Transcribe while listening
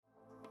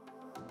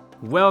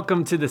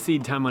Welcome to the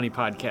Seed Time Money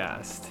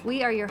Podcast.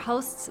 We are your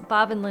hosts,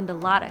 Bob and Linda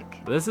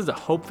Loddick. This is a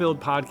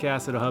hope-filled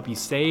podcast that'll help you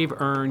save,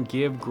 earn,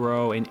 give,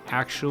 grow, and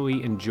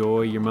actually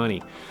enjoy your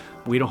money.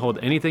 We don't hold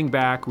anything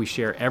back. We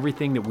share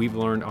everything that we've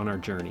learned on our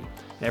journey.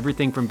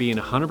 Everything from being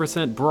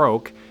 100%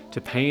 broke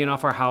to paying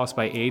off our house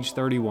by age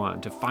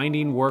 31, to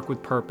finding work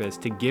with purpose,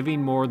 to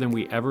giving more than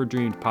we ever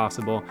dreamed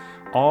possible,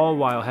 all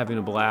while having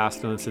a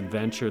blast on this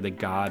adventure that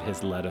God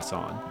has led us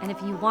on. And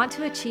if you want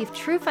to achieve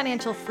true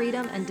financial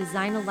freedom and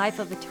design a life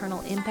of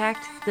eternal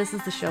impact, this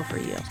is the show for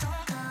you.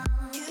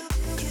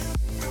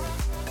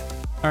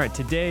 All right,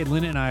 today,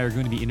 Linda and I are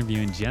going to be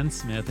interviewing Jen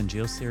Smith and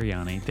Jill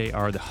Sirianni. They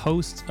are the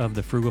hosts of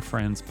the Frugal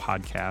Friends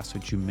podcast,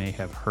 which you may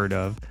have heard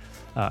of.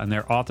 And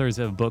they're authors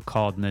of a book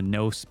called The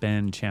No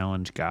Spend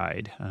Challenge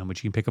Guide,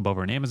 which you can pick up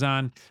over on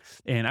Amazon.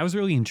 And I was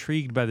really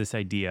intrigued by this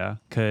idea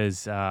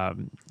because,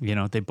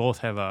 they both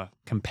have a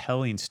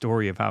compelling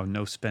story of how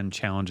no spend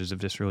challenges have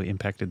just really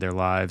impacted their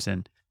lives.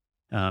 And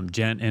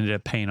Jen ended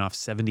up paying off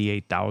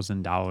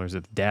 $78,000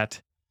 of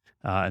debt.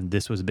 And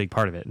this was a big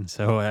part of it. And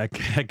so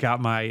it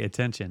got my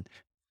attention.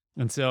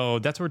 And so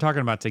that's what we're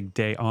talking about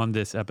today on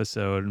this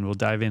episode. And we'll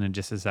dive in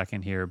just a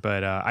second here.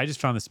 But I just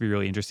found this to be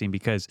really interesting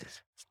because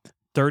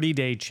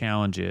 30-day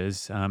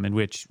challenges in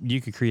which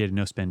you could create a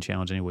no-spend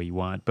challenge any way you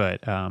want.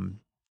 But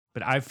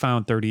I've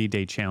found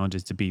 30-day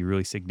challenges to be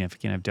really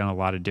significant. I've done a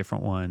lot of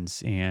different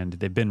ones, and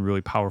they've been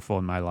really powerful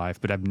in my life.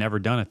 But I've never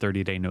done a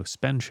 30-day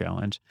no-spend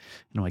challenge.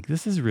 And I'm like,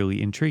 this is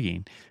really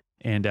intriguing.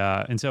 And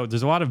so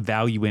there's a lot of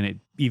value in it,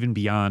 even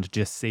beyond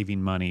just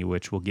saving money,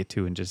 which we'll get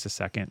to in just a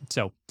second.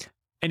 So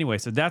anyway,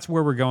 so that's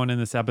where we're going in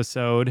this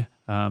episode.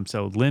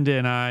 So Linda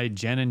and I,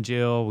 Jen and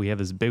Jill, we have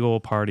this big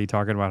old party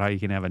talking about how you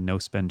can have a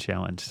no-spend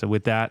challenge. So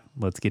with that,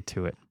 let's get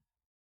to it.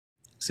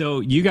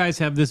 So you guys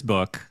have this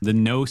book, The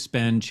No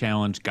Spend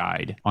Challenge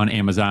Guide, on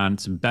Amazon.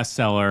 It's a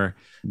bestseller.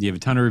 You have a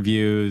ton of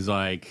reviews.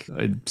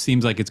 It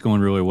seems like it's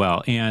going really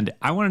well. And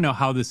I want to know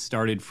how this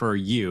started for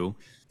you.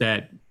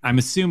 That I'm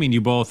assuming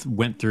you both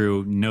went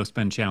through no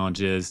spend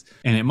challenges,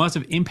 and it must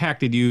have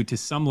impacted you to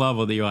some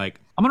level that you're like,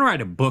 I'm going to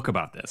write a book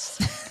about this.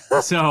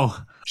 So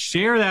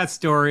share that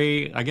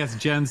story. I guess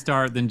Jen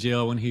start, then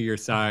Jill, want to hear your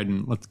side,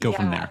 and let's go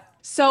from there.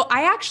 So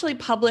I actually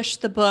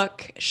published the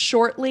book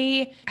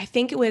I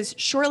think it was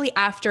shortly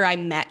after I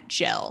met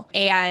Jill,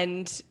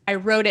 and I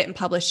wrote it and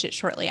published it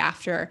shortly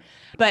after.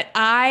 But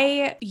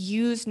I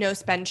used no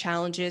spend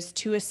challenges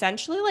to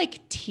essentially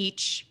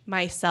teach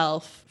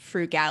myself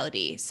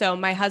frugality. So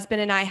my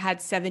husband and I had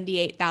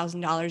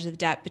 $78,000 of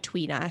debt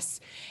between us,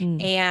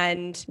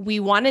 and we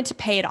wanted to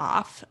pay it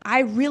off. I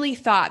really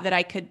thought that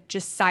I could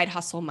just side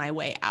hustle my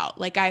way out.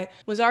 I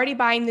was already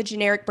buying the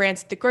generic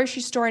brands at the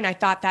grocery store, and I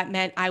thought that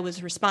meant I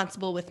was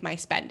responsible with my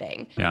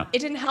spending. Yeah. It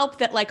didn't help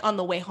that on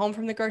the way home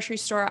from the grocery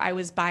store, I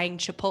was buying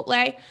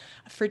Chipotle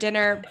for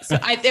dinner. So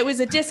it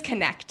was a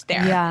disconnect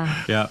there.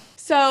 Yeah.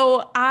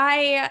 So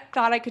I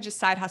thought I could just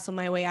side hustle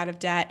my way out of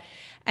debt.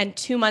 And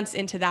 2 months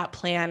into that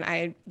plan,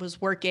 I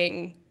was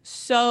working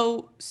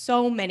so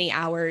many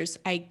hours.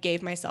 I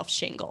gave myself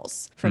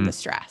shingles from the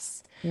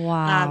stress.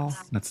 Wow.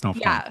 That's no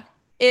fun. Yeah,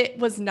 it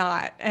was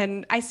not.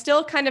 And I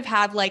still kind of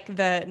have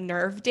the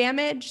nerve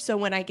damage. So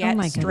when I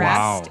get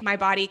stressed, my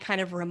body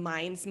kind of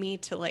reminds me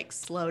to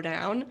slow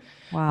down.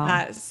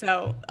 Wow.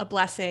 So a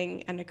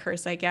blessing and a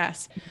curse, I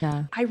guess.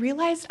 Yeah. I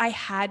realized I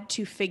had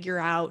to figure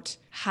out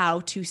how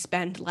to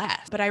spend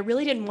less, but I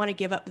really didn't want to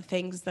give up the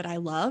things that I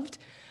loved.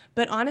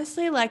 But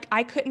honestly,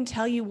 I couldn't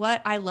tell you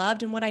what I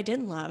loved and what I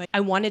didn't love. I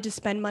wanted to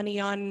spend money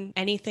on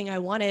anything I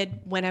wanted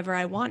whenever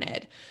I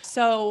wanted.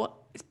 So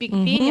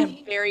being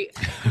a very,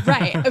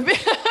 right,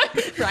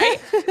 right?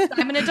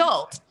 I'm an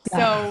adult. Yeah.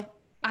 So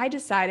I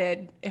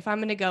decided if I'm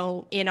going to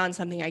go in on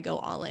something, I go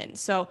all in.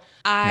 So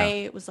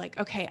I was like,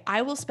 okay,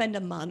 I will spend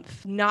a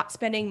month not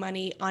spending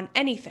money on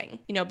anything,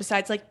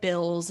 besides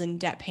bills and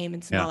debt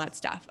payments and all that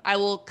stuff. I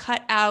will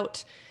cut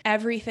out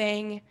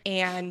everything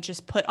and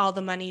just put all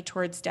the money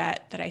towards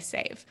debt that I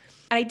save.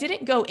 And I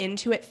didn't go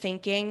into it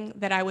thinking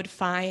that I would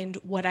find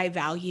what I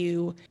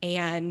value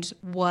and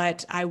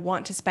what I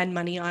want to spend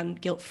money on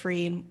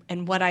guilt-free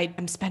and what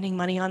I'm spending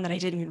money on that I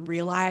didn't even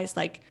realize,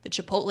 like the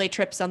Chipotle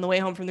trips on the way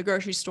home from the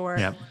grocery store.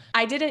 Yep.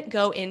 I didn't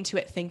go into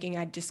it thinking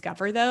I'd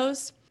discover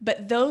those,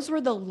 but those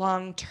were the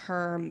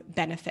long-term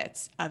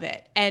benefits of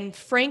it. And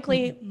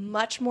frankly,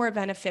 much more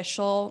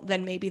beneficial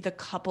than maybe the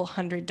couple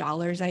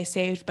 $100s I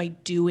saved by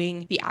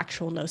doing the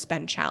actual no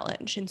spend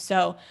challenge. And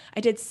so I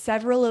did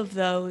several of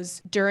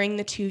those during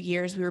the 2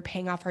 years we were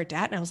paying off our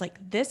debt. And I was like,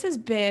 this has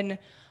been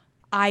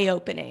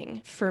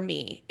eye-opening for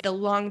me, the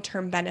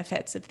long-term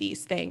benefits of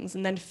these things,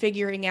 and then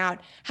figuring out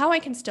how I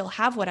can still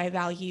have what I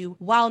value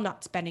while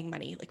not spending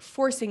money, like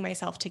forcing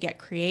myself to get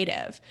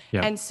creative.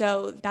 Yeah. And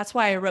so that's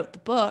why I wrote the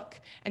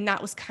book. And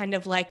that was kind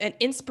of like an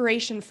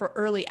inspiration for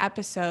early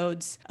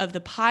episodes of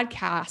the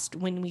podcast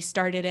when we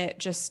started it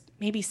just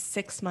maybe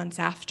 6 months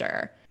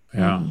after.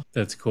 Yeah,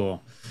 that's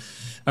cool.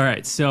 All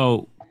right.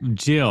 So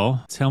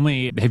Jill, tell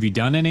me, have you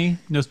done any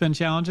no spend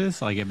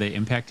challenges? Like, have they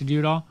impacted you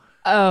at all?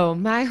 Oh,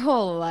 my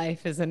whole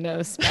life is a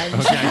no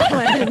spend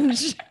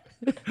challenge.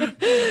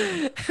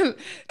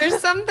 There's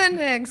something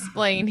to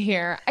explain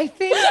here. I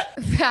think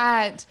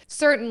that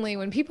certainly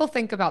when people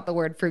think about the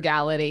word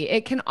frugality,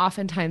 it can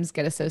oftentimes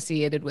get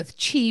associated with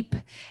cheap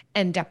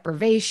and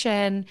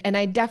deprivation. And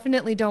I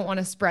definitely don't want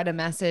to spread a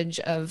message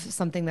of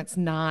something that's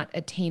not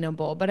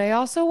attainable. But I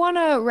also want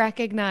to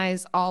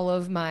recognize all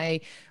of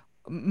my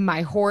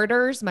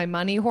hoarders, my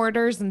money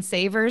hoarders and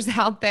savers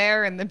out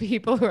there, and the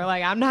people who are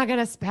like, I'm not going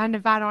to spend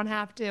if I don't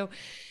have to.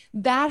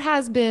 That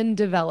has been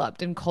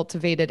developed and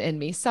cultivated in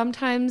me.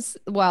 Sometimes,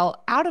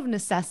 well, out of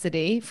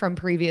necessity from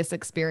previous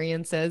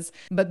experiences,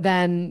 but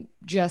then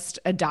just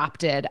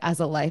adopted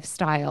as a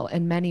lifestyle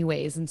in many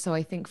ways. And so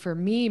I think for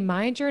me,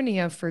 my journey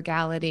of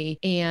frugality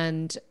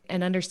and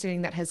an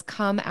understanding that has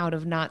come out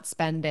of not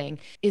spending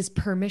is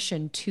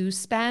permission to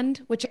spend,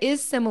 which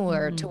is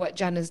similar to what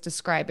Jen is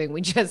describing.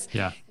 We just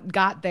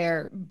got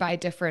there by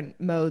different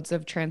modes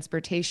of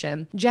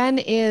transportation. Jen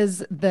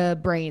is the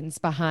brains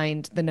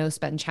behind the No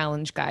Spend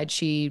Challenge Guide.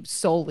 She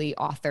solely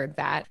authored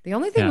that. The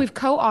only thing we've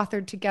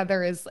co-authored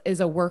together is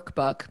a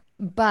workbook.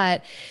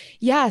 But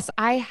yes,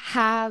 I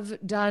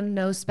have done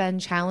no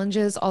spend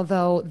challenges,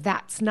 although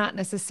that's not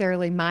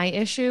necessarily my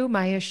issue.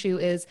 My issue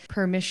is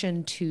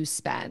permission to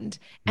spend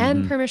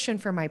and permission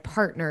for my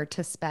partner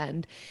to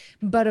spend.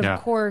 But of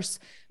course,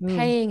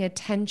 paying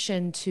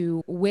attention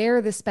to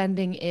where the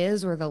spending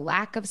is or the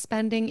lack of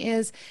spending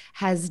is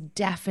has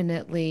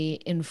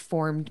definitely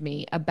informed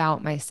me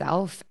about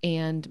myself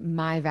and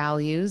my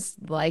values,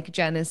 like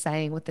Jen is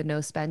saying with the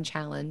no spend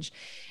challenge.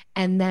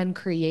 And then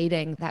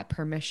creating that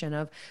permission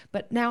of,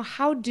 but now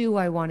how do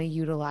I want to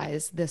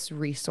utilize this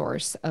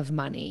resource of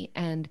money?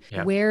 And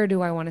where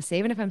do I want to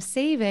save? And if I'm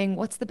saving,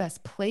 what's the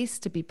best place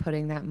to be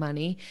putting that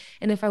money?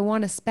 And if I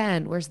want to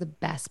spend, where's the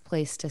best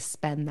place to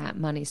spend that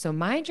money? So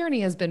my journey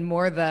has been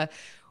more the,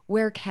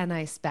 where can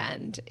I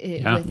spend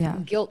it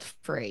with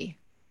guilt-free?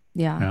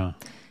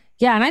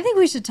 Yeah, and I think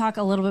we should talk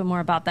a little bit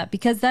more about that,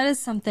 because that is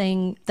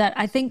something that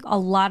I think a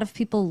lot of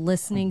people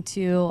listening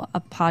to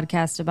a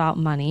podcast about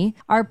money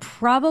are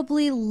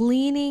probably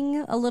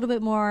leaning a little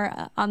bit more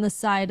on the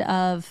side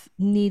of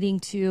needing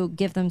to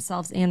give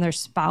themselves and their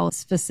spouse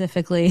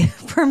specifically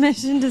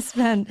permission to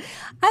spend.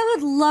 I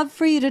would love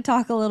for you to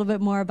talk a little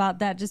bit more about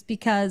that, just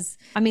because,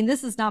 I mean,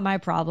 this is not my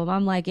problem.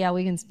 I'm like, yeah,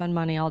 we can spend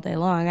money all day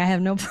long. I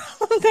have no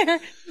problem there.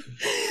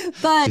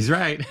 But she's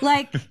right.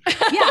 Like,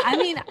 yeah, I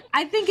mean,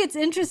 I think it's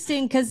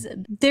interesting because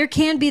there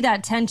can be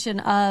that tension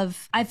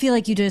of, I feel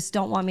like you just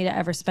don't want me to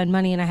ever spend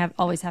money and I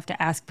always have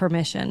to ask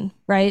permission,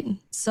 right?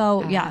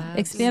 So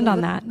expand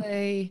on that.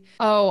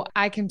 Oh,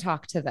 I can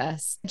talk to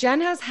this.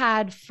 Jen has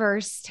had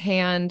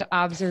firsthand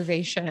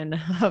observation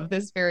of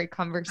this very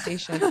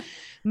conversation.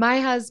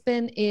 My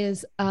husband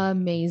is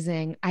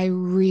amazing. I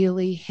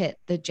really hit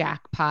the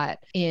jackpot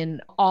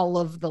in all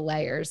of the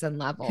layers and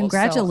levels.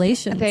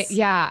 Congratulations.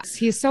 So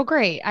he's so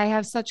great. I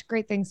have such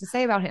great things to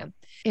say about him.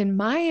 In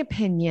my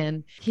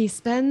opinion, he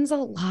spends a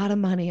lot of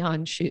money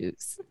on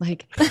shoes.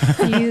 Like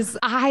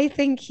I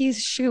think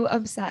he's shoe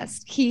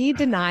obsessed. He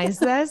denies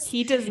this.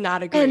 He does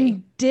not agree.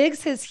 And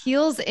digs his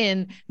heels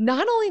in.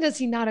 Not only does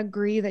he not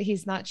agree that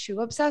he's not shoe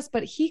obsessed,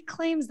 but he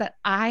claims that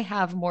I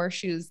have more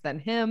shoes than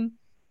him.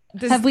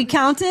 Have we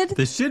counted?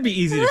 This should be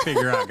easy to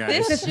figure out,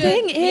 guys. The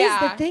thing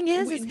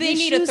is they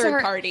need a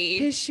third party.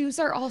 His shoes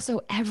are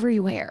also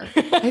everywhere.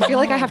 I feel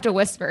like I have to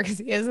whisper because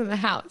he is in the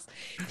house.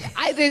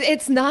 I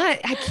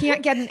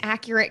can't get an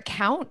accurate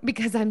count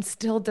because I'm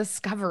still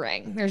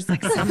discovering. There's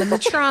like some in the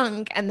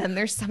trunk, and then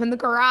there's some in the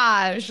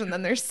garage, and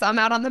then there's some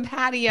out on the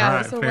patio. All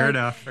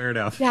right, fair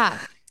enough. Yeah.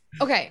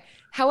 Okay.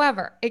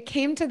 However, it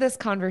came to this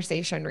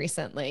conversation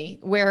recently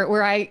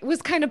where I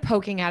was kind of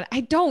poking at it. I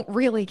don't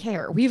really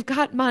care. We've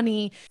got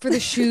money for the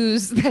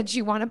shoes that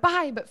you want to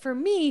buy, but for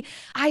me,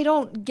 I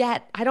don't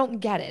get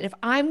it. If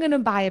I'm going to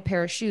buy a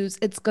pair of shoes,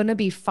 it's going to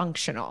be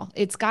functional.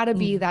 It's got to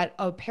be that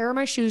a pair of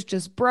my shoes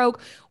just broke,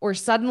 or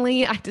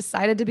suddenly I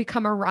decided to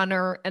become a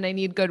runner and I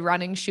need good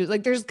running shoes.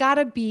 Like there's got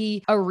to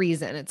be a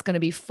reason. It's going to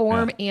be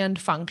form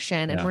and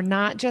function, and we're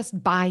not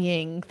just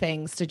buying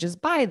things to just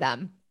buy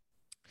them.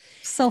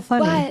 So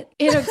funny. But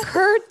it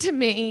occurred to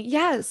me,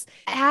 yes,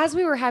 as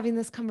we were having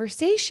this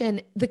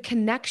conversation, the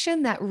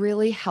connection that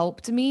really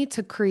helped me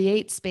to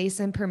create space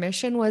and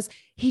permission was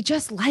he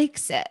just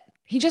likes it.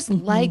 He just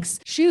likes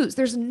shoes.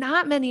 There's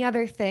not many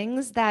other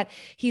things that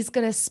he's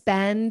going to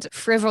spend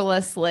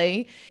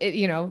frivolously,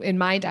 in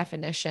my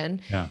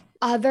definition.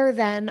 Other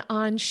than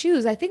on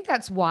shoes. I think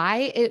that's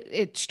why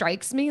it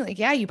strikes me like,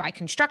 you buy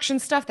construction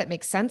stuff that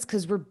makes sense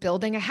because we're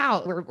building a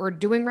house, we're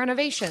doing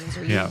renovations,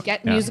 or you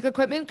get music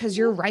equipment because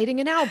you're writing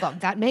an album.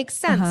 That makes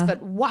sense.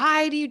 But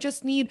why do you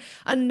just need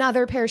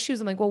another pair of shoes?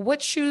 I'm like, well,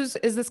 what shoes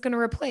is this going to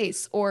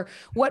replace? Or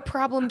what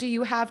problem do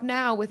you have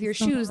now with your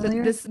shoes that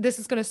this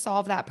is going to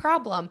solve that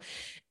problem?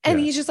 And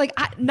Yeah. he's just like,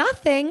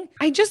 nothing.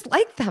 I just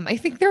like them. I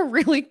think they're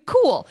really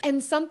cool.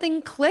 And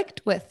something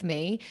clicked with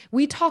me.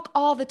 We talk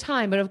all the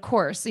time, but of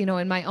course, you know,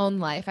 in my own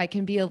life, I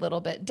can be a little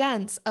bit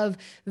dense of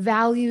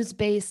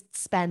values-based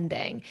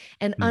spending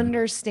and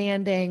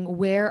understanding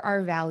where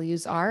our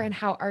values are and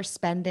how our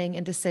spending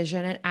and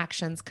decision and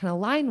actions can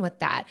align with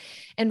that.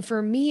 And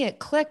for me, it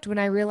clicked when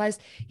I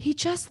realized he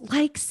just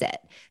likes it.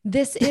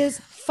 This is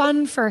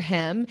fun for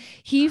him.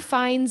 He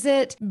finds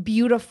it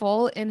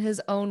beautiful in his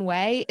own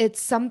way.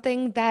 It's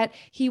something that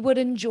he would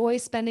enjoy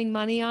spending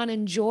money on,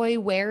 enjoy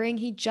wearing.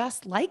 He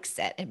just likes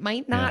it. It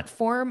might not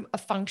form a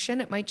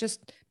function. It might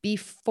just be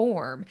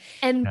form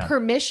and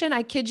permission.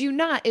 I kid you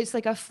not. It's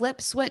like a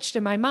flip switched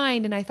in my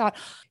mind. And I thought,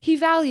 he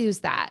values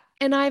that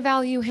and I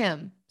value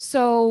him.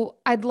 So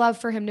I'd love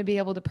for him to be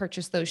able to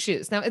purchase those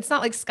shoes. Now, it's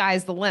not like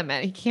sky's the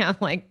limit. He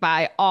can't like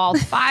buy all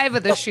 5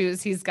 of the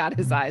shoes he's got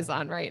his eyes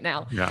on right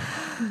now. Yeah.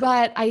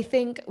 But I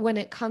think when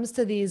it comes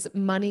to these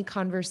money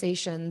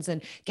conversations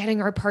and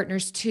getting our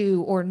partners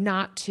to or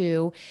not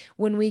to,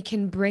 when we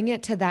can bring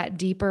it to that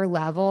deeper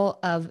level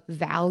of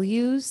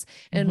values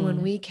and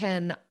when we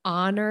can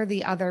honor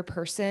the other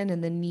person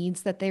and the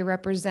needs that they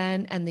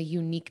represent and the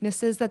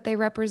uniquenesses that they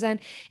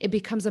represent, it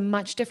becomes a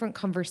much different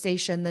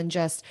conversation than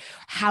just,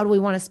 how do we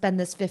want to spend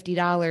this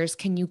 $50?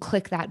 Can you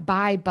click that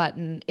buy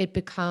button? It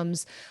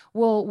becomes,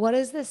 well, what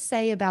does this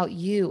say about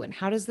you? And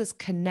how does this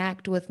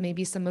connect with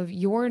maybe some of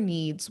your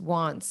needs,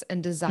 wants,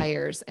 and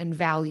desires and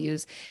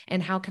values?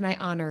 And how can I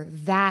honor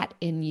that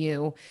in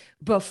you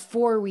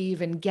before we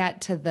even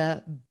get to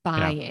the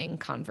buying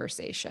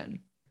conversation?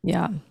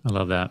 Yeah. I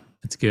love that.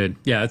 It's good.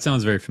 Yeah, it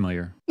sounds very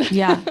familiar.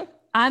 Yeah.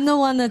 I'm the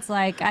one that's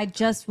like, I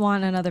just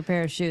want another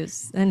pair of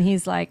shoes. And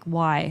he's like,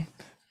 why?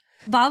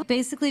 Bob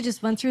basically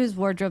just went through his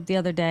wardrobe the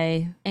other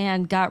day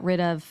and got rid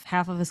of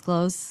half of his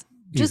clothes.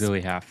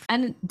 Easily half.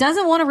 And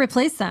doesn't want to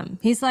replace them.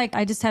 He's like,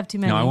 I just have too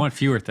many. No, I want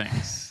fewer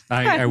things.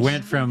 I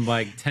went from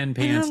like 10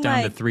 pants I'm down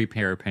to like- 3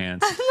 pair of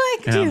pants. I'm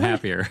like, and I'm dude,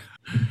 happier.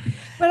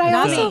 But I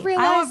not also me. I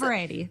realized want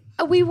variety.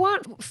 we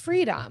want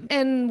freedom.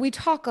 And we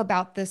talk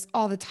about this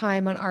all the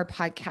time on our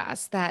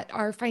podcast, that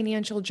our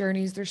financial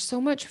journeys, there's so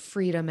much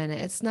freedom in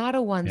it. It's not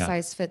a one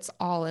size fits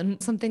all.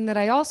 And something that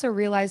I also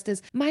realized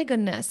is, my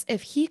goodness,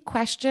 if he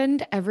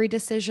questioned every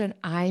decision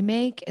I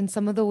make and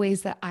some of the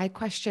ways that I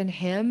question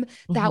him,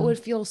 that would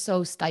feel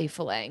so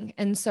stifling.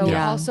 And so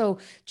Yeah. also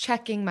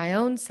checking my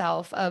own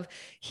self of,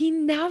 he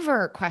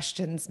never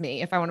questions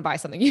me if I want to buy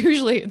something.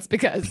 Usually it's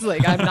because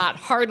like I'm not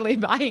hardly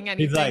buying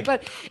anything, like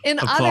but in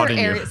other applauding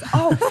you. areas,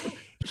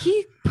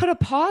 he put a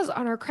pause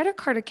on our credit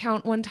card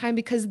account one time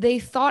because they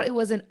thought it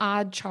was an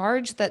odd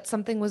charge that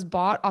something was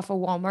bought off of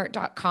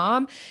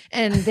Walmart.com.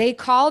 And they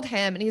called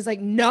him and he's like,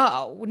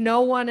 no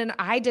one. And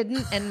I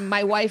didn't. And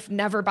my wife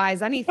never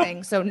buys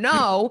anything. So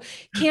no,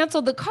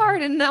 canceled the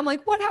card. And I'm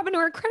like, what happened to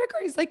our credit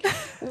card? He's like,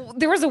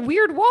 there was a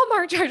weird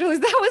Walmart charge. I was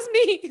like, that was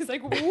me. He's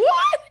like,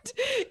 what?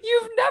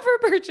 You've never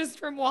purchased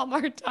from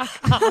Walmart.com.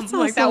 I'm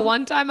like, that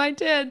one time I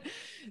did.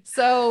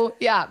 So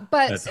yeah,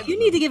 but You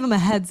need to give him a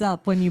heads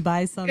up when you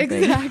buy something.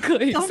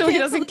 exactly. Don't So he cancel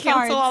doesn't the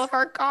cancel all cards. of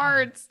our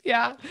cards.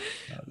 Yeah.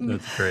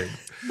 That's great.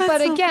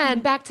 But again,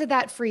 back to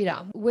that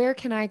freedom. Where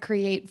can I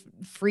create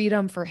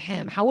freedom for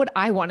him? How would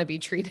I want to be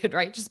treated,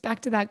 right? Just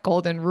back to that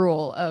golden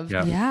rule of,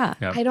 Yeah.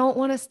 I don't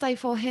want to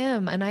stifle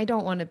him and I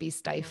don't want to be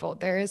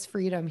stifled. There is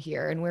freedom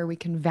here and where we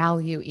can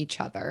value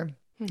each other.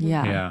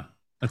 Yeah. Yeah.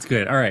 That's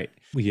good. All right.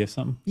 We have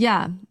something?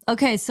 Yeah.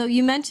 Okay. So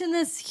you mentioned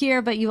this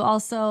here, but you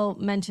also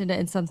mentioned it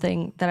in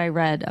something that I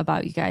read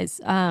about you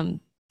guys,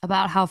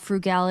 about how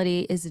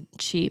frugality isn't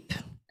cheap.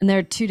 And there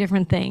are two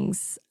different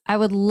things. I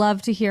would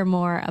love to hear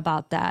more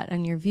about that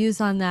and your views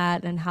on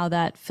that and how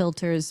that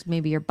filters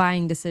maybe your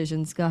buying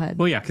decisions. Go ahead.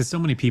 Well, yeah, because so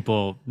many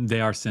people,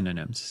 they are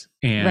synonyms.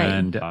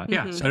 And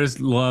so I just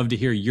love to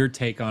hear your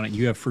take on it.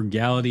 You have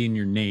frugality in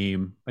your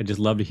name. I just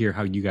love to hear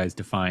how you guys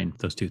define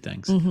those two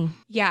things.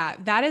 Yeah,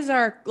 that is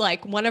our,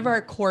 like, one of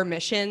our core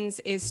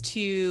missions is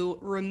to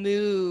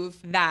remove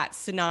that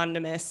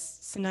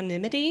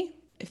synonymity,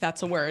 if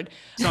that's a word,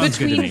 Sounds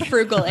good to between me.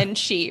 frugal and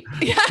cheap.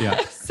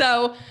 Yeah.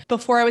 So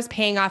before I was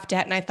paying off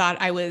debt and I thought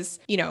I was,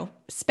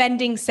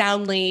 spending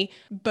soundly,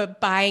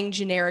 but buying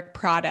generic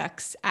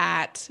products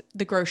at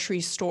the grocery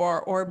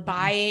store or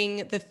buying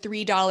the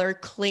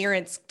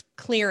 $3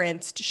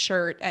 clearance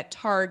shirt at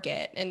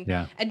Target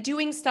and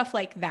doing stuff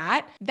like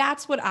that.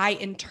 That's what I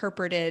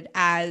interpreted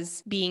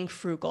as being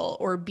frugal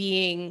or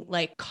being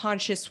like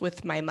conscious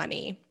with my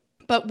money.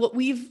 But what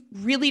we've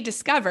really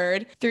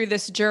discovered through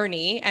this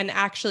journey and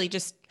actually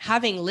just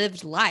having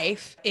lived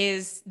life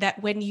is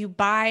that when you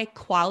buy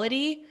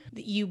quality,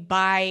 you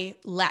buy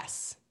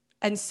less.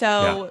 And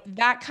so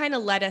that kind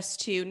of led us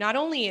to, not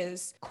only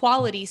is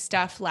quality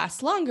stuff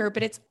last longer,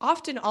 but it's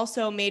often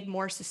also made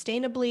more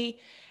sustainably.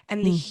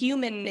 And the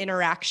human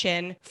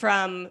interaction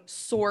from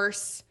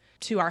source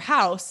to our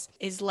house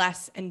is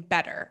less and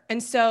better.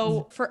 And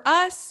so for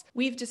us,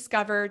 we've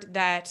discovered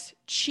that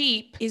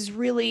cheap is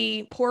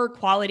really poor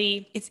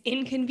quality. It's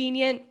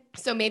inconvenient.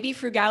 So maybe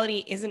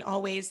frugality isn't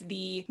always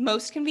the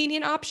most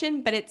convenient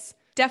option, but it's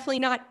definitely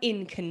not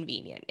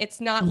inconvenient.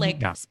 It's not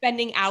like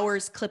spending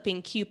hours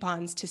clipping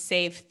coupons to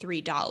save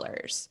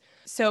 $3.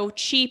 So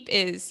cheap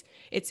is,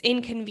 it's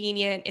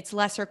inconvenient, it's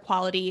lesser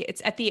quality,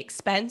 it's at the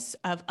expense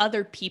of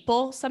other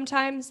people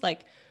sometimes.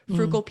 Like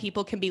frugal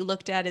people can be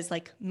looked at as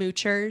like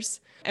moochers,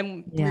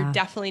 and we're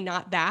definitely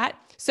not that.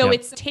 So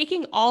it's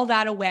taking all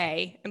that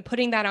away and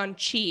putting that on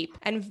cheap,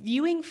 and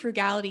viewing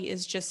frugality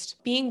as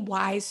just being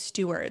wise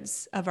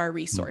stewards of our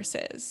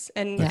resources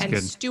and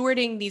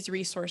stewarding these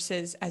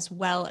resources as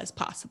well as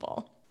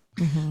possible.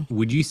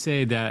 Would you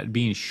say that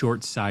being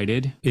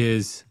short-sighted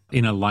is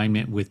in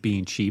alignment with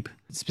being cheap,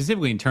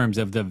 specifically in terms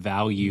of the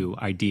value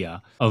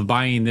idea of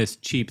buying this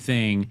cheap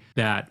thing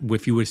that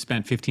if you would have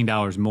spent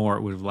 $15 more,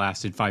 it would have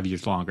lasted 5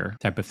 years longer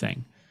type of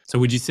thing? So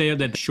would you say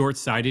that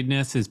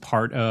short-sightedness is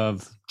part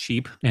of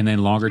cheap, and then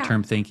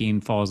longer-term thinking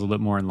falls a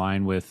little more in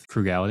line with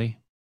frugality?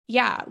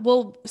 Yeah.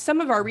 Well,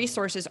 some of our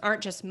resources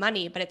aren't just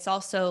money, but it's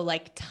also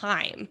like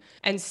time.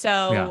 And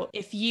so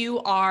if you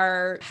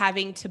are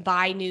having to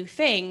buy new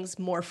things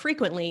more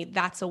frequently,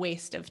 that's a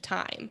waste of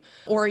time.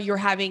 Or you're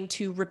having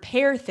to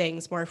repair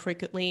things more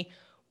frequently,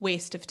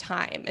 waste of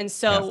time. And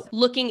so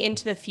looking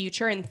into the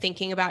future and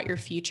thinking about your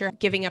future,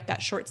 giving up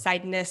that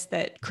short-sightedness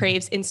that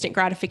craves instant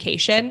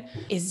gratification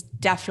is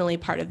definitely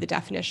part of the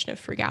definition of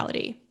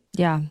frugality.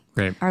 Yeah.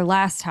 Great. Our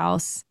last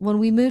house, when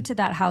we moved to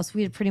that house,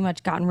 we had pretty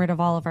much gotten rid of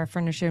all of our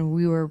furniture and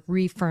we were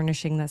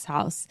refurnishing this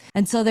house.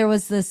 And so there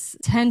was this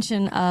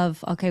tension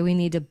of, okay, we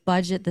need to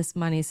budget this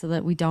money so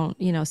that we don't,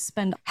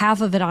 spend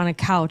half of it on a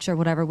couch or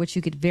whatever, which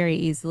you could very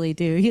easily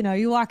do.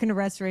 You walk into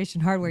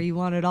Restoration Hardware, you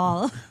want it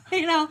all,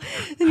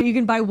 you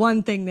can buy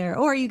one thing there,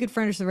 or you could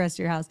furnish the rest of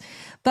your house.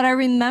 But I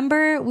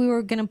remember we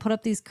were going to put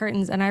up these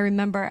curtains, and I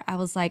remember I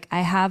was like,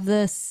 I have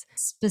this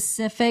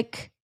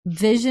specific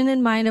vision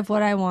in mind of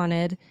what I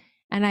wanted.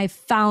 And I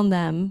found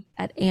them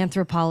at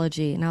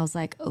Anthropologie. And I was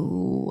like,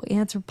 oh,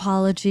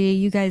 Anthropologie,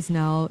 you guys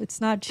know,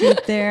 it's not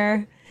cheap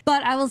there.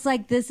 But I was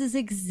like, this is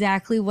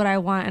exactly what I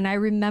want. And I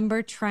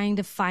remember trying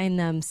to find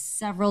them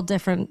several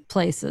different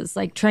places,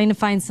 like trying to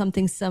find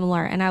something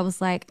similar. And I was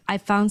like, I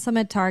found some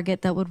at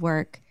Target that would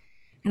work.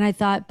 And I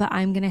thought, but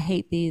I'm going to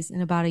hate these in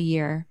about a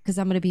year because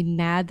I'm going to be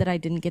mad that I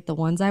didn't get the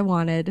ones I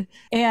wanted.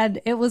 And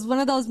it was one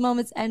of those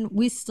moments. And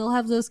we still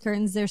have those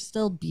curtains. They're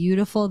still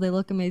beautiful. They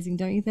look amazing,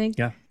 don't you think?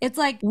 Yeah. It's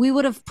like we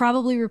would have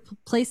probably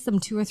replaced them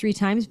 2 or 3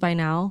 times by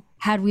now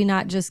had we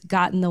not just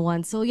gotten the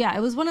one. So yeah,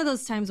 it was one of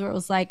those times where it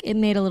was like, it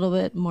made a little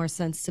bit more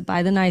sense to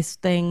buy the nice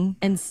thing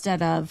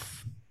instead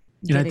of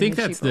And I think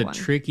that's the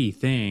tricky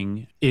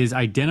thing, is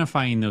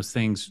identifying those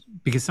things,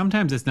 because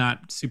sometimes it's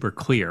not super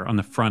clear on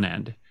the front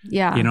end.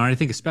 Yeah. And I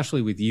think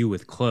especially with you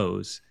with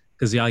clothes,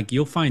 because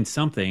you'll find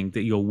something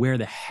that you'll wear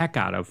the heck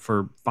out of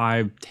for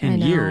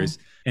 5-10 years.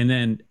 And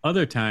then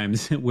other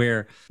times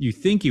where you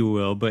think you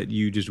will, but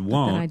you just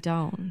won't. But I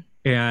don't.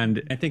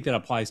 And I think that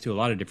applies to a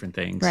lot of different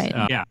things. Right.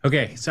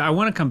 Okay. So I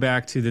want to come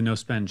back to the no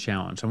spend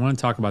challenge. I want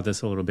to talk about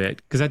this a little bit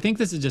because I think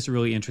this is just a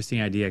really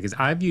interesting idea, because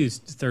I've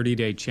used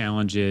 30-day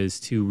challenges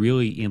to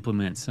really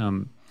implement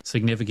some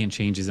significant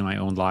changes in my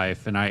own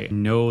life. And I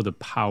know the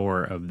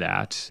power of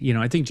that.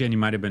 I think Jen, you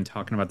might have been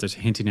talking about this,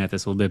 hinting at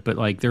this a little bit, but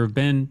like there have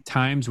been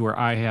times where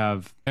I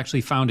have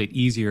actually found it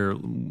easier,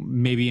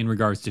 maybe in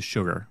regards to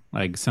sugar,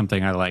 like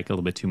something I like a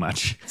little bit too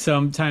much.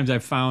 Sometimes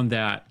I've found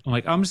that I'm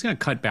like, I'm just going to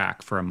cut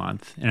back for a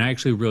month. And I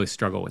actually really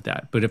struggle with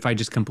that. But if I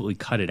just completely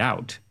cut it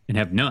out and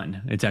have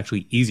none, it's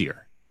actually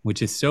easier,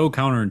 which is so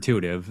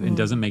counterintuitive and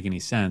doesn't make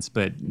any sense.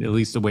 But at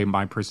least the way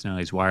my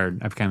personality is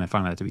wired, I've kind of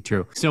found that to be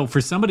true. So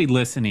for somebody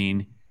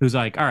listening who's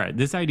like, all right,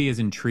 this idea is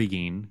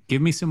intriguing,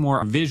 give me some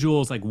more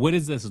visuals. Like, what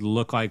does this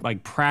look like?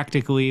 Like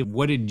practically,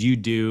 what did you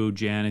do,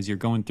 Jen, as you're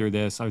going through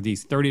this? Are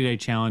these 30-day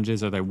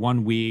challenges? Are they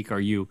 1 week? Are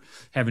you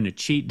having a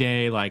cheat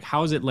day? Like,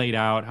 how is it laid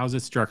out? How's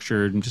it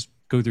structured? And just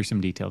go through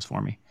some details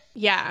for me.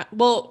 Yeah.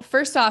 Well,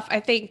 first off, I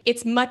think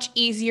it's much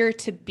easier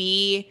to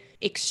be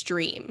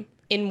extreme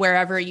in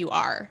wherever you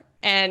are.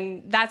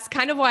 And that's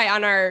kind of why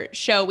on our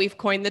show, we've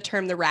coined the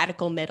term the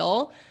radical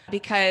middle,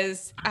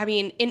 because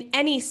in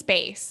any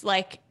space,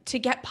 like to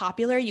get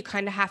popular, you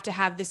kind of have to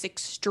have this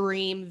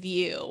extreme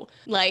view,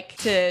 like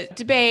to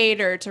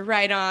debate or to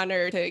write on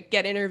or to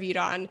get interviewed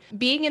on.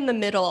 Being in the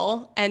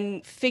middle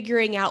and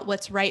figuring out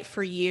what's right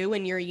for you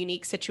and your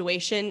unique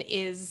situation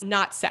is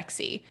not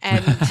sexy.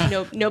 And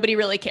nobody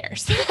really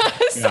cares.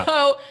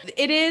 So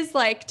it is,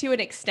 like, to an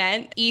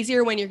extent,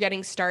 easier when you're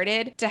getting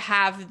started to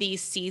have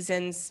these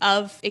seasons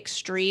of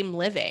extreme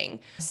living.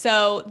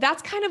 So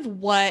that's kind of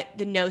what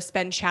the No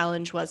Spend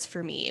Challenge was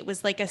for me. It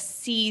was like a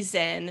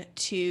season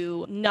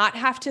to not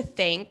have to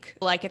think.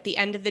 Like at the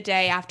end of the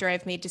day, after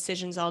I've made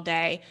decisions all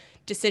day,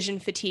 decision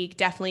fatigue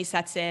definitely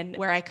sets in,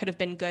 where I could have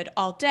been good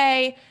all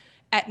day.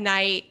 At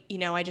night,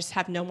 I just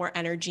have no more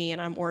energy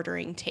and I'm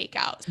ordering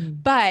takeout.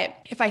 But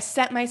if I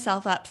set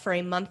myself up for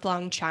a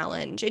month-long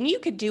challenge, and you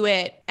could do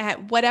it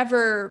at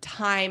whatever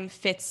time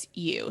fits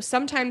you.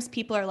 Sometimes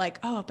people are like,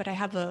 oh, but I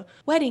have a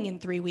wedding in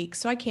 3 weeks,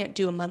 so I can't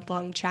do a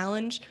month-long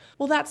challenge.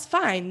 Well, that's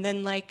fine.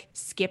 Then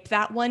skip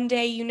that one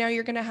day,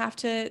 you're going to have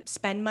to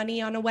spend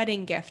money on a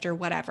wedding gift or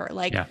whatever.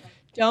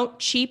 Don't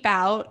cheap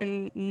out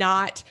and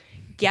not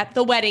get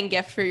the wedding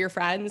gift for your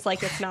friends.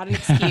 Like, it's not an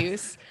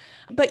excuse.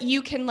 But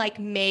you can like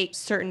make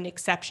certain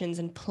exceptions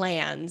and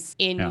plans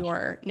in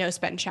your no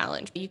spend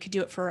challenge. You could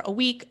do it for a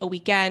week, a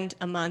weekend,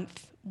 a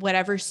month,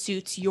 whatever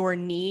suits your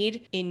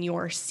need in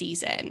your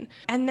season.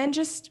 And then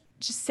just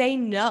say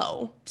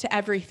no to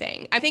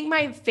everything. I think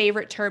my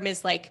favorite term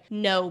is like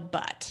no,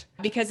 but,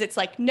 because it's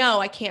like, no,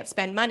 I can't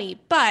spend money,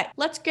 but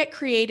let's get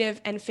creative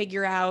and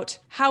figure out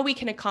how we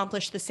can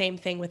accomplish the same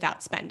thing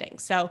without spending.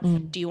 So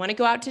do you want to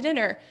go out to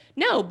dinner?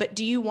 No, but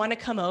do you want to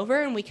come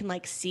over and we can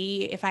like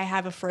see if I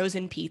have a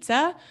frozen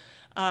pizza?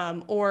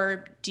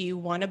 Or do you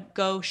want to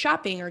go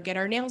shopping or get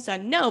our nails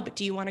done? No, but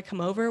do you want to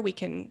come over? We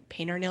can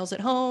paint our nails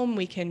at home.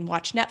 We can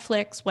watch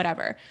Netflix,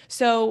 whatever.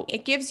 So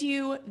it gives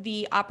you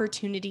the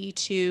opportunity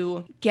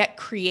to get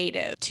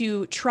creative,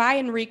 to try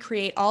and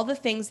recreate all the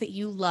things that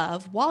you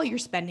love while you're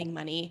spending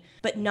money,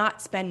 but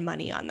not spend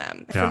money on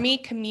them. Yeah. For me,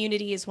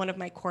 community is one of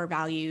my core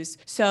values.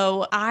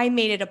 So I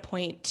made it a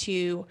point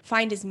to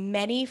find as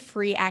many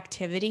free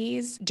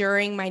activities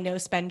during my no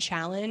spend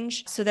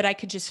challenge so that I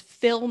could just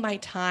fill my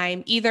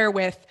time either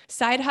with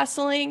side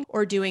hustling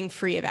or doing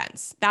free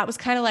events. That was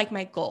kind of like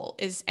my goal,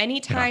 is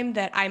anytime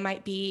that I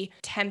might be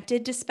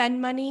tempted to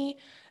spend money,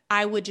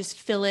 I would just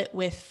fill it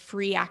with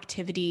free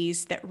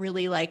activities that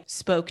really like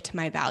spoke to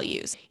my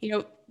values. You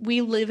know,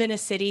 we live in a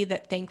city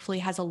that thankfully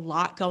has a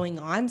lot going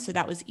on, so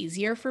that was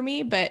easier for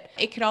me, but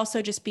it could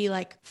also just be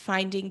like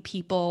finding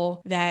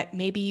people that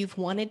maybe you've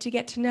wanted to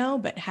get to know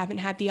but haven't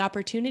had the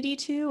opportunity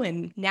to,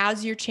 and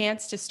now's your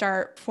chance to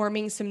start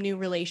forming some new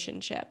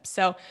relationships.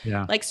 So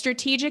like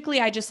strategically,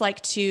 I just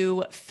like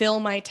to fill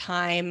my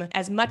time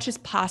as much as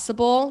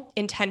possible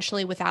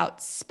intentionally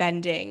without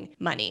spending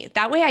money.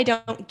 That way I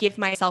don't give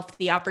myself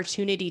the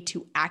opportunity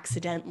to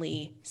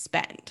accidentally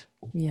spend.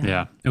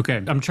 Yeah. Okay.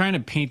 I'm trying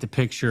to paint the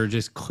picture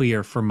just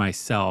clear for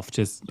myself,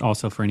 just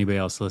also for anybody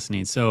else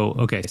listening. So,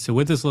 okay. So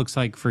what this looks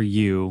like for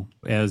you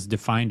as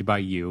defined by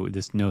you,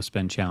 this no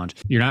spend challenge,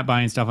 you're not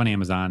buying stuff on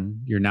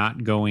Amazon. You're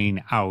not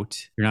going out.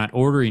 You're not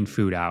ordering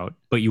food out,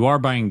 but you are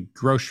buying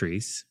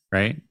groceries,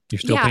 right? You're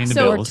still paying the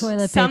bills.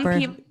 Toilet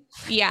paper.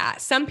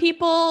 Some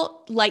people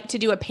like to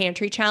do a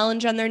pantry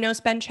challenge on their no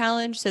spend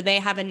challenge. So they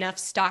have enough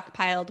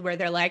stockpiled where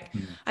they're like,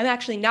 I'm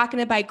actually not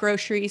going to buy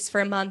groceries for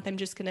a month. I'm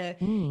just going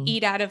to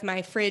eat out of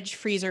my fridge,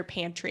 freezer,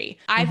 pantry.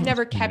 I've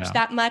never kept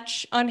that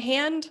much on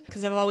hand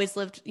because I've always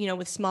lived, you know,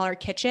 with smaller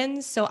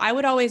kitchens. So I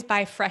would always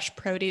buy fresh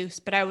produce,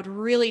 but I would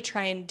really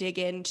try and dig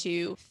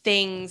into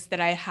things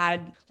that I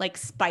had, like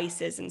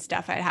spices and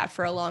stuff I'd have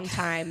for a long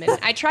time. And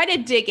I try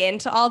to dig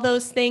into all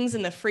those things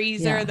in the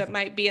freezer that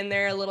might be in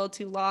there a little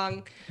too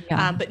long.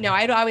 But no,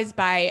 I'd always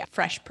buy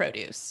fresh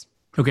produce.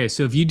 Okay.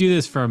 So if you do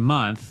this for a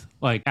month,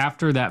 like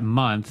after that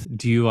month,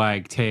 do you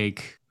like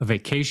take a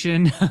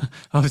vacation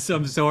of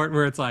some sort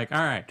where it's like, all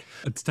right,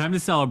 it's time to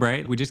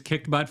celebrate. We just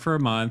kicked butt for a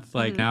month.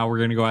 Like now we're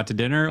going to go out to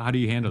dinner. How do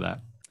you handle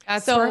that?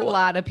 That's where a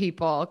lot of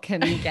people can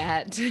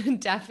get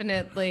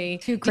definitely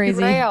too crazy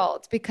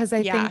derailed, because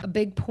I think a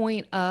big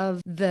point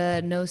of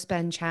the no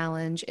spend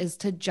challenge is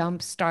to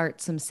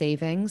jumpstart some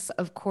savings.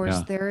 Of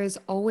course, there is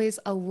always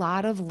a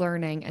lot of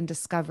learning and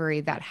discovery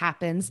that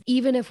happens,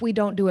 even if we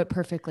don't do it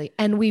perfectly,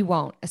 and we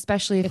won't,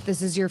 especially if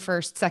this is your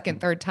first,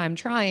 second, third time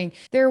trying.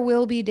 There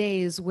will be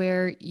days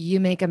where you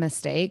make a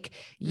mistake,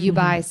 you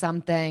buy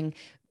something,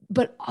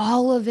 but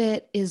all of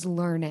it is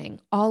learning.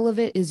 All of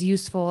it is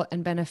useful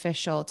and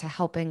beneficial to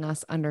helping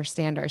us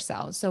understand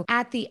ourselves. So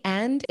at the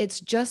end, it's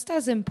just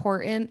as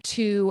important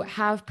to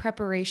have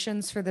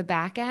preparations for the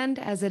back end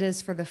as it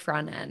is for the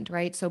front end,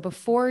 right? So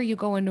before you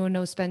go into a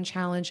no spend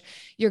challenge,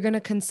 you're going to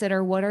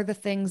consider what are the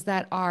things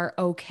that are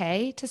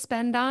okay to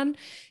spend on.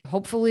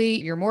 Hopefully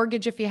your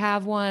mortgage, if you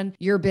have one,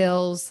 your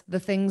bills,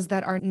 the things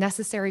that are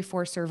necessary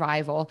for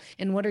survival,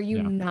 and what are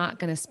you not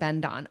going to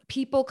spend on.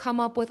 People come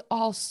up with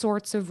all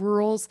sorts of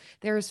rules.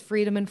 There's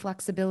freedom and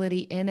flexibility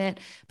in it,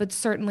 but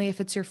certainly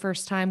if it's your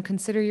first time,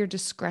 consider your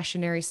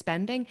discretionary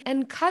spending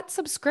and cut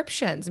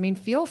subscriptions. I mean,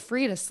 feel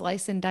free to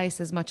slice and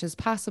dice as much as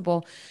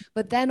possible,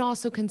 but then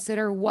also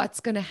consider what's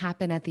going to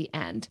happen at the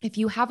end. If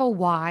you have a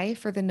why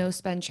for the no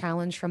spend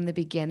challenge from the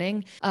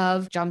beginning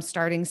of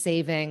jumpstarting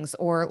savings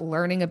or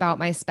learning about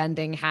my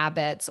spending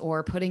habits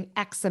or putting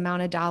X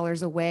amount of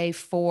dollars away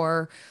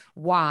for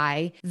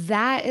why,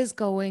 that is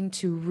going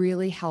to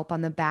really help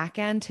on the back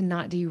end to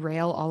not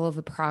derail all of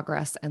the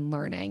progress and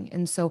learning.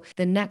 And so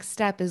the next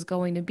step is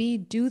going to be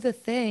do the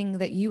thing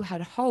that you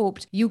had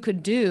hoped you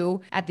could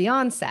do at the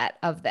onset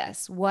of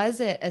this. Was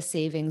it a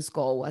savings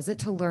goal? Was it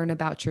to learn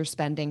about your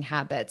spending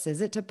habits? Is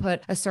it to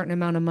put a certain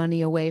amount of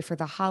money away for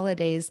the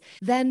holidays?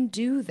 Then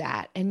do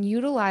that and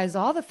utilize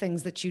all the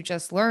things that you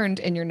just learned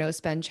in your no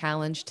spend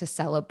challenge to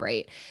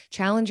celebrate.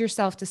 Challenge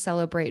yourself to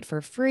celebrate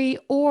for free,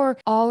 or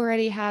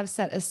already have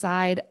set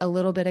aside a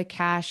little bit of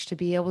cash to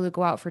be able to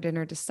go out for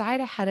dinner. Decide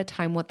ahead of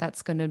time what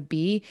that's going to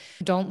be.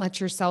 Don't let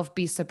your yourself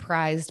be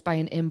surprised by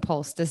an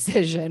impulse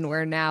decision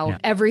where now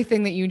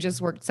everything that you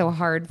just worked so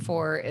hard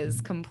for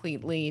is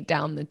completely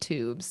down the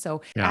tubes.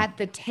 So at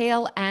the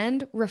tail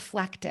end,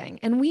 reflecting.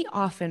 And we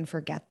often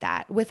forget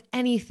that with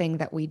anything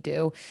that we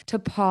do, to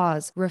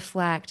pause,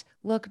 reflect,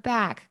 look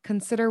back,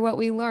 consider what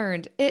we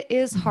learned. It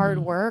is hard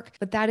work,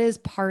 but that is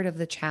part of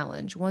the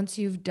challenge. Once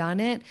you've done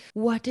it,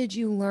 what did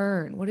you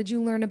learn? What did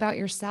you learn about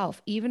yourself?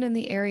 Even in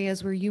the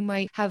areas where you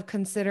might have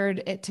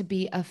considered it to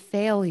be a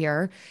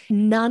failure,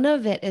 none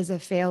of it is a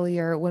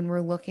failure when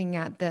we're looking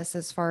at this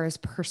as far as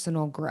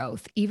personal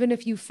growth. Even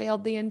if you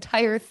failed the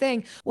entire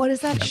thing, what does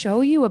that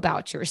show you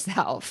about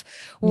yourself?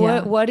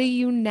 What do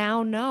you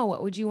now know?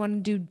 What would you want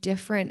to do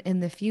different in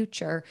the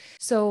future?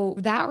 So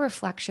that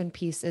reflection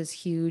piece is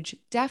huge.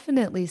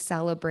 Definitely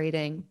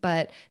celebrating,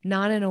 but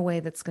not in a way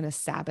that's going to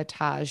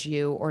sabotage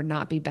you or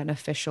not be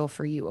beneficial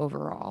for you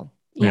overall.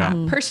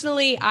 Yeah.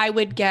 Personally, I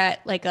would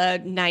get like a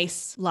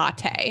nice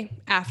latte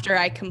after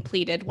I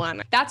completed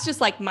one. That's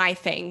just like my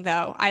thing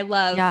though. I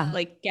love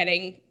like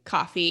getting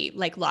coffee,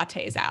 like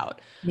lattes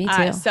out. Me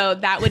too. So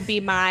that would be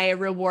my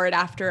reward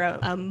after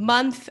a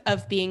month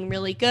of being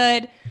really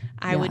good.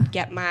 I would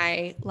get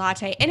my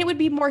latte, and it would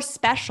be more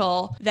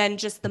special than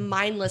just the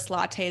mindless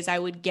lattes I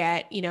would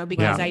get, you know,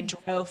 because I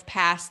drove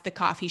past the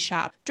coffee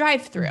shop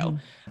drive-through.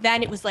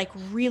 Then it was like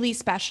really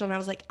special. And I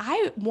was like,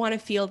 I want to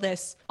feel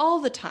this all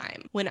the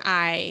time when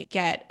I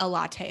get a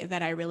latte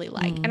that I really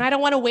like. And I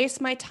don't want to waste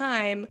my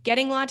time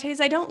getting lattes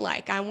I don't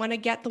like. I want to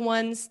get the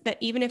ones that,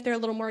 even if they're a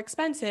little more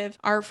expensive,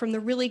 are from the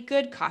really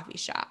good coffee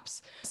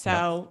shops.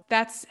 So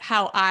that's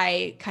how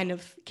I kind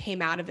of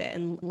came out of it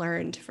and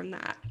learned from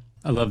that.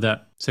 I love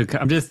that. So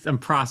I'm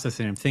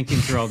processing. I'm thinking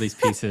through all these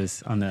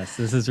pieces on this.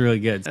 This is really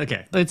good.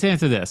 Okay, let's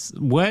answer this.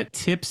 What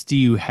tips do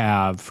you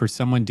have for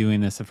someone doing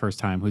this the first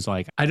time who's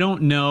like, I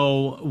don't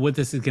know what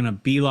this is going to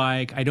be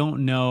like. I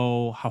don't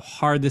know how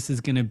hard this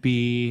is going to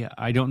be.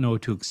 I don't know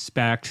what to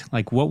expect.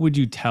 Like, what would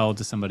you tell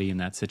to somebody in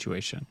that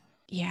situation?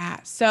 Yeah.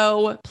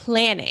 So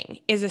planning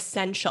is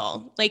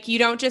essential. Like, you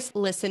don't just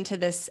listen to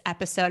this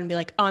episode and be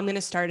like, oh, I'm going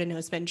to start a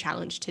no spend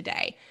challenge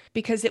today,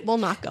 because it will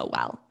not go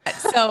well.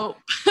 So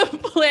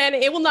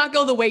it will not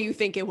go the way you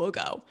think it will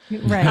go.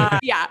 Right.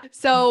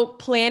 So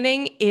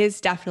planning is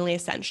definitely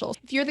essential.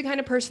 If you're the kind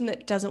of person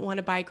that doesn't want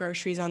to buy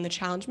groceries on the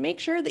challenge, make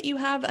sure that you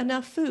have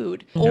enough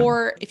food.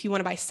 Or if you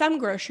want to buy some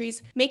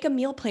groceries, make a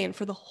meal plan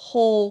for the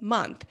whole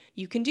month.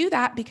 You can do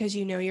that because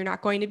you know you're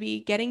not going to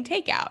be getting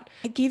takeout.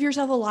 Give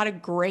yourself a lot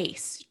of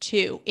grace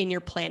too in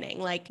your planning.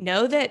 Like,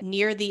 know that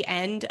near the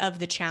end of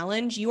the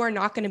challenge, you are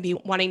not going to be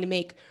wanting to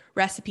make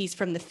recipes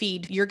from the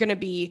feed. You're going to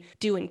be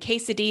doing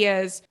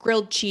quesadillas,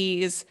 grilled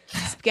cheese,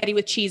 spaghetti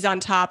with cheese on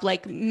top,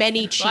 like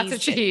many cheese. Lots of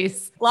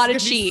cheese. A lot of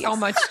cheese. So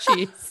much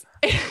cheese.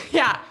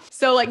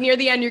 So like near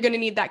the end, you're going to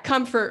need that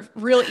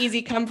real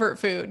easy comfort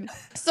food.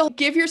 So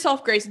give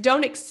yourself grace.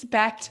 Don't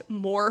expect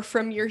more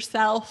from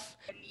yourself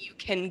than you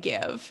can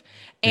give.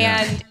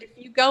 And if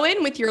you go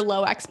in with your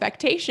low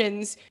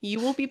expectations, you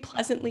will be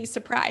pleasantly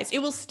surprised. It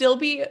will still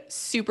be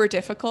super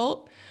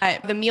difficult.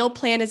 The meal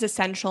plan is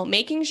essential.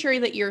 Making sure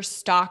that you're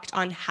stocked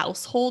on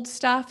household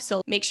stuff.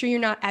 So make sure you're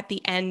not at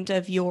the end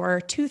of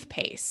your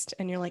toothpaste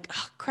and you're like,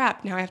 oh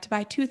crap, now I have to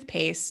buy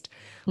toothpaste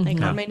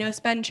on my no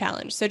spend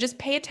challenge. So just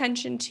pay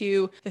attention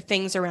to the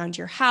things around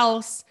your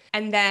house.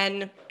 And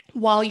then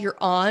while you're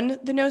on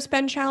the no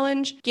spend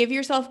challenge, give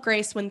yourself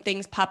grace when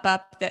things pop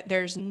up that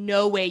there's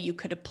no way you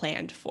could have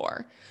planned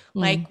for.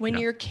 Like when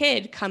your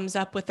kid comes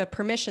up with a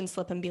permission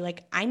slip and be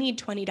like, I need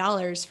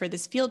 $20 for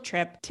this field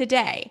trip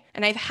today.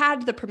 And I've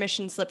had the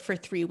permission slip for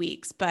 3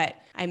 weeks, but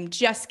I'm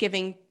just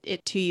giving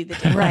it to you the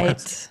day.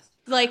 Right.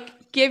 Like,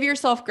 give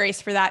yourself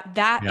grace for that.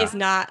 That is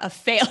not a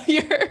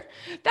failure.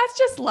 That's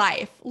just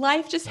life.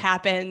 Life just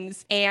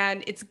happens,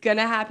 and it's going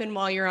to happen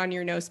while you're on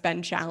your no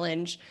spend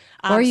challenge.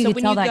 Or you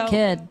can tell that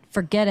kid,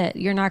 forget it.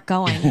 You're not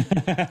going.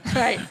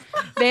 Right.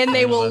 Then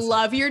they will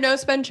love your no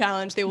spend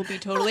challenge. They will be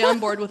totally on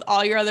board with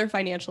all your other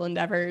financial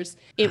endeavors.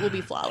 It will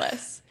be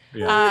flawless.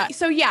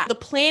 The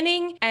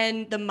planning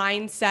and the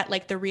mindset,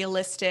 like the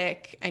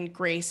realistic and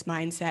grace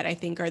mindset, I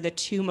think are the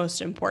two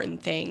most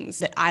important things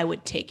that I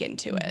would take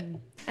into it.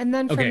 And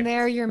then from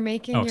there, you're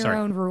making your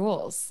own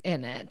rules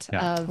in it.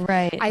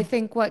 Right. I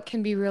think what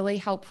can be really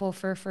helpful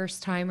for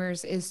first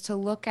timers is to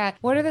look at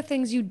what are the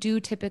things you do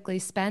typically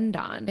spend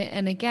on.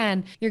 And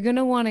again, you're going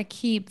to want to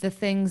keep the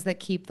things that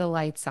keep the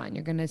lights on.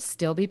 You're going to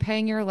still be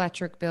paying your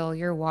electric bill,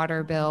 your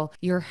water bill,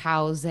 your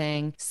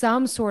housing,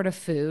 some sort of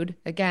food.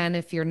 Again,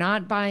 if you're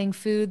not buying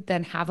food,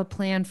 then have a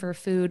plan for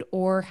food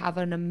or have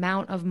an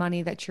amount of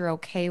money that you're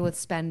okay with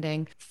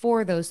spending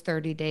for those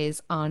 30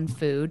 days on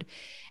food.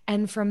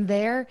 And from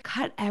there,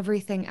 cut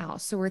everything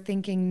else. So we're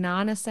thinking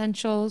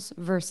non-essentials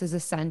versus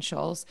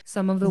essentials.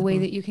 Some of the way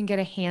that you can get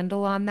a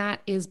handle on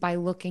that is by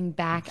looking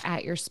back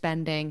at your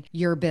spending,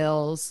 your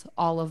bills,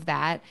 all of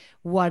that.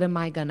 What am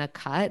I going to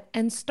cut?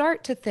 And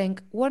start to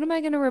think, what am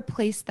I going to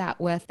replace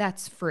that with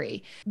that's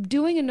free?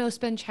 Doing a no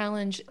spend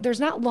challenge, there's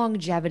not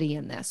longevity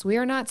in this. We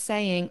are not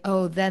saying,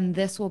 oh, then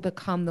this will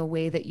become the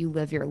way that you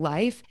live your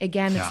life.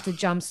 Again, it's to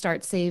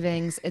jumpstart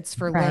savings. It's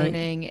for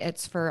learning.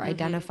 It's for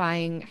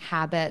identifying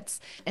habits.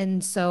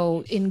 And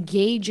so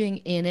engaging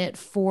in it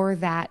for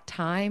that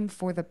time,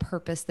 for the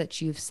purpose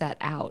that you've set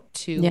out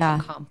to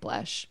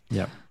accomplish.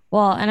 Yep.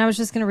 Well, and I was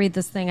just going to read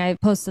this thing. I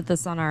posted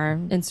this on our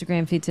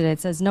Instagram feed today. It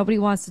says, nobody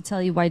wants to tell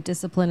you why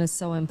discipline is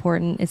so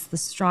important. It's the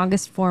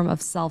strongest form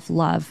of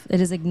self-love. It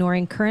is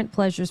ignoring current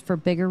pleasures for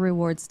bigger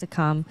rewards to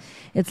come.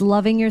 It's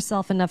loving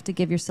yourself enough to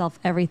give yourself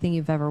everything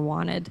you've ever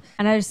wanted.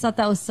 And I just thought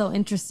that was so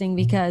interesting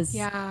because,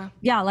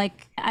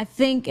 like I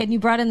think, and you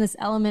brought in this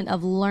element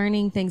of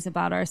learning things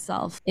about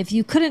ourselves. If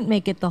you couldn't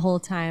make it the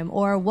whole time,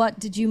 or what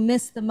did you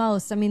miss the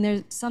most? I mean,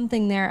 there's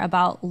something there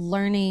about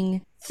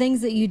learning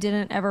things that you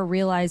didn't ever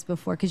realize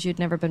before because you'd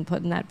never been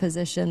put in that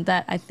position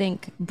that I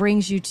think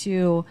brings you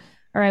to,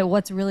 all right,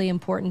 what's really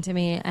important to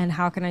me and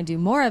how can I do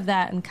more of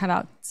that and cut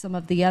out some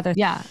of the other.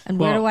 And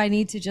where do I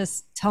need to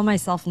just tell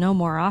myself no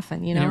more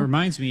often, you know? And it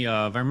reminds me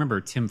of, I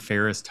remember Tim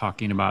Ferriss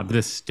talking about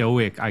this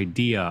stoic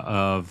idea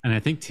of, and I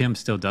think Tim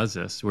still does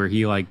this, where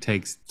he like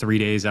takes 3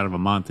 days out of a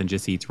month and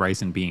just eats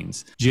rice and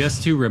beans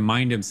just to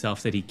remind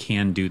himself that he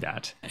can do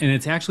that. And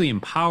it's actually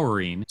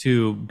empowering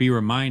to be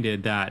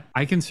reminded that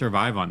I can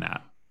survive on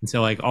that. And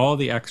so like all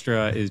the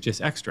extra is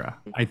just extra.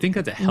 I think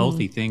that's a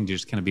healthy thing to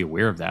just kind of be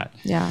aware of that.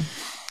 Yeah.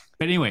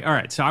 But anyway, all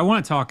right. So I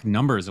want to talk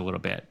numbers a little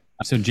bit.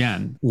 So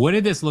Jen, what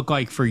did this look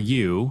like for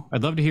you?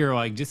 I'd love to hear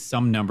like just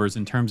some numbers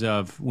in terms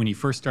of when you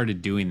first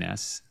started doing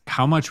this.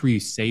 How much were you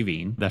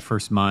saving that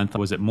first month?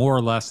 Was it more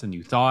or less than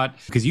you thought?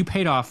 Because you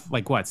paid off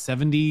like what,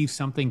 70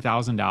 something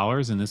thousand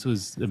dollars, and this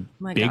was a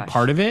big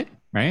part of it,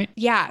 right?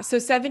 Yeah. So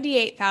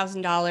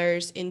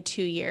 $78,000 in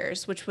 2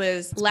 years, which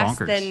was less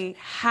than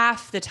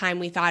half the time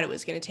we thought it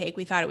was going to take.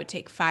 We thought it would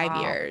take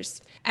 5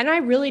 years. And I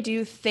really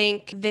do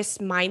think this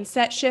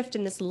mindset shift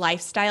and this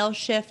lifestyle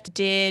shift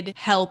did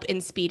help in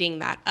speeding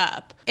that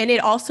up. And it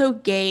also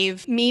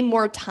gave me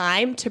more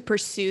time to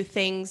pursue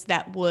things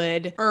that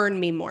would earn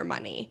me more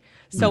money.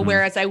 So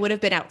whereas I would have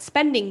been out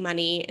spending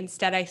money,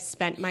 instead I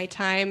spent my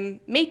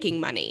time making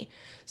money.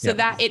 So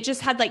that it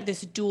just had like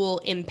this dual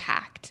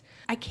impact.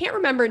 I can't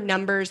remember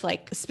numbers,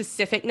 like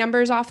specific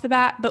numbers off the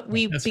bat, but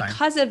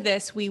because of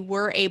this, we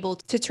were able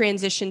to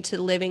transition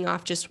to living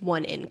off just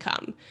one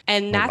income.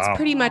 And that's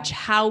pretty much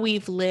how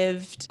we've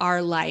lived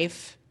our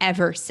life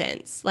ever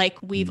since. Like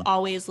we've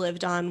always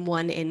lived on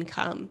one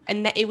income.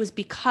 And that it was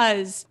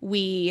because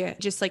we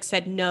just like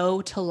said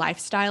no to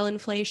lifestyle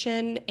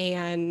inflation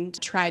and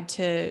tried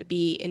to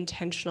be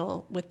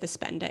intentional with the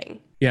spending.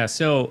 Yeah.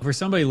 So for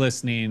somebody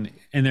listening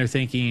and they're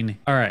thinking,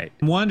 all right,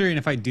 I'm wondering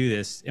if I do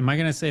this, am I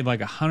going to save like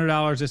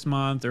 $100 this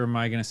month or am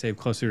I going to save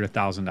closer to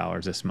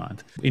 $1,000 this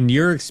month? In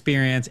your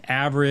experience,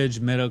 average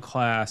middle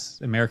class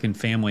American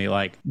family,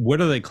 like what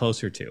are they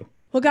closer to?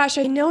 Well, gosh,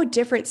 I know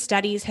different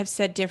studies have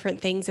said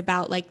different things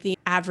about like the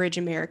average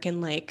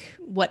American, like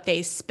what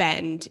they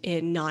spend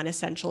in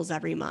non-essentials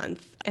every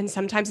month. And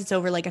sometimes it's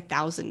over like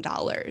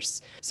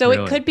 $1,000. So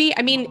really? It could be,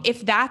 I mean,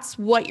 if that's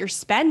what you're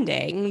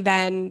spending,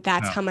 then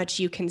that's how much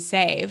you can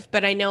save.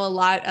 But I know a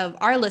lot of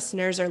our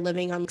listeners are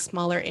living on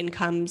smaller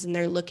incomes and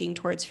they're looking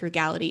towards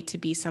frugality to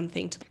be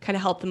something to kind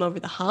of help them over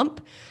the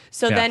hump.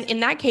 So then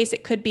in that case,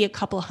 it could be a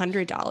couple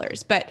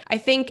 $100s. But I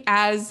think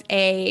as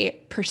a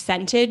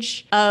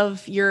percentage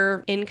of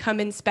your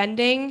income and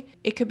spending,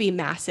 it could be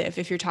massive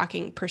if you're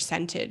talking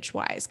percentage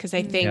wise. Because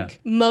I think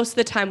most of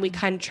the time we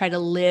kind of try to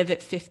live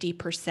at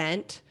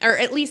 50%, or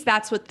at least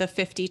that's what the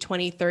 50,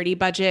 20, 30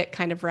 budget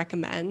kind of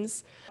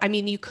recommends. I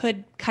mean, you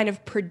could kind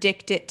of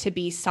predict it to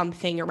be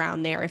something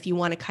around there if you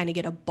want to kind of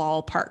get a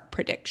ballpark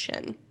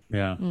prediction.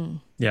 Yeah.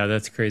 Yeah,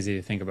 that's crazy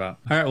to think about.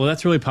 All right. Well,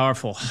 that's really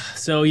powerful.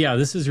 So yeah,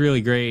 this is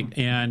really great.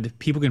 And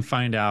people can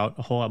find out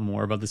a whole lot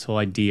more about this whole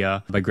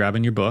idea by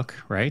grabbing your book,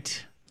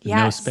 right? The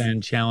No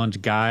Spend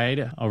Challenge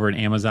Guide over at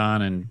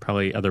Amazon and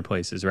probably other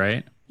places,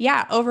 right?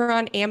 Yeah, over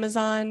on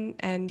Amazon.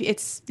 And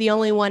it's the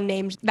only one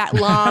named that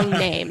long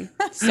name.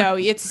 So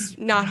it's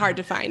not hard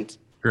to find.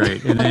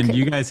 Great. And then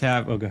you guys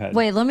have, go ahead.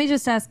 Wait, let me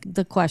just ask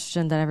the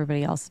question that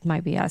everybody else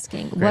might be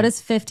asking. Great. What is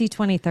 50,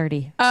 20,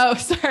 30? Oh,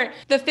 sorry.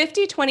 The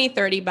 50, 20,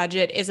 30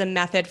 budget is a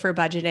method for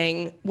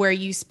budgeting where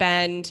you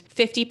spend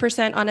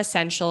 50% on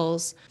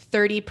essentials,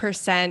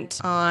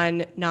 30%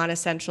 on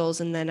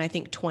non-essentials, and then I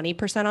think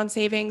 20% on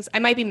savings. I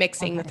might be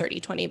mixing the 30,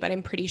 20, but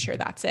I'm pretty sure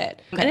that's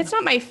it. Okay. And it's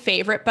not my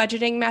favorite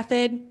budgeting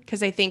method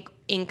because I think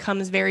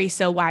incomes vary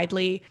so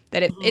widely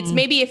that it's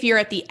maybe if you're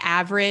at the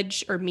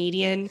average or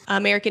median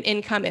American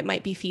income, it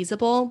might be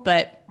feasible.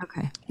 But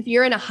if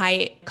you're in a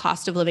high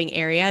cost of living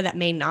area, that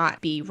may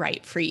not be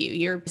right for you.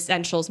 Your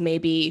essentials may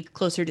be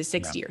closer to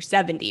 60 or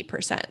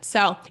 70%.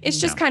 So it's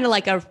just kind of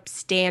like a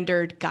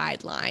standard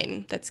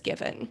guideline that's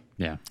given.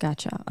 Yeah.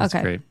 Gotcha. That's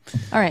Okay. great.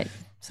 All right.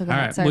 So go All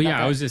ahead. right. Sorry Well, about yeah,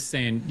 that. I was just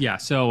saying,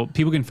 so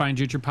people can find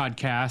you at your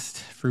podcast,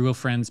 Frugal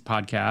Friends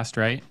Podcast,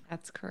 right?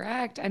 That's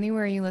correct.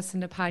 Anywhere you listen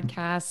to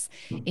podcasts,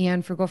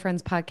 and Frugal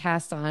Friends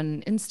Podcast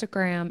on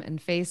Instagram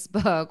and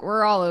Facebook.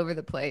 We're all over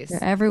the place.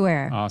 You're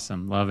everywhere.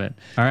 Awesome. Love it.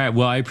 All right.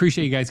 Well, I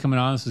appreciate you guys coming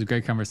on. This was a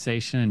great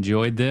conversation.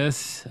 Enjoyed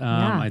this.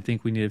 I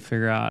think we need to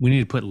figure out, we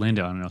need to put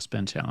Linda on a no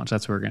spend challenge.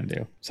 That's what we're going to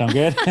do. Sound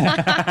good?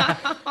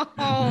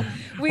 Oh,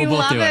 we We'll both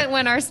love do it it.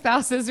 when our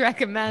spouses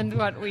recommend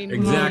what we need.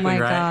 Exactly. Oh my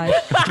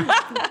right.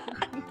 God.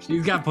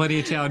 She's got plenty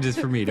of challenges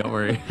for me. Don't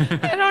worry.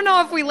 I don't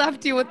know if we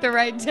left you with the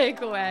right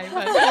takeaway,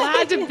 but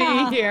glad to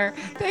be here.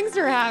 Thanks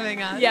for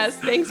having us. Yes,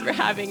 thanks for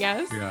having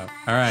us. Yeah.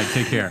 All right.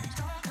 Take care.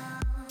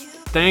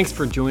 Thanks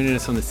for joining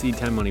us on the Seed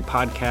Time Money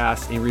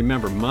podcast. And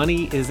remember,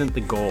 money isn't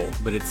the goal,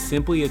 but it's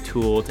simply a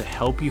tool to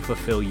help you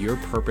fulfill your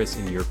purpose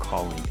and your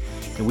calling.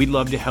 And we'd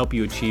love to help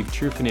you achieve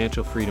true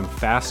financial freedom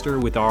faster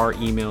with our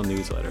email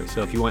newsletter.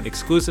 So if you want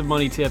exclusive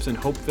money tips and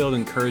hope-filled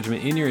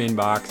encouragement in your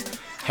inbox,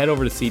 head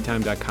over to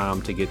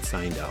seedtime.com to get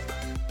signed up.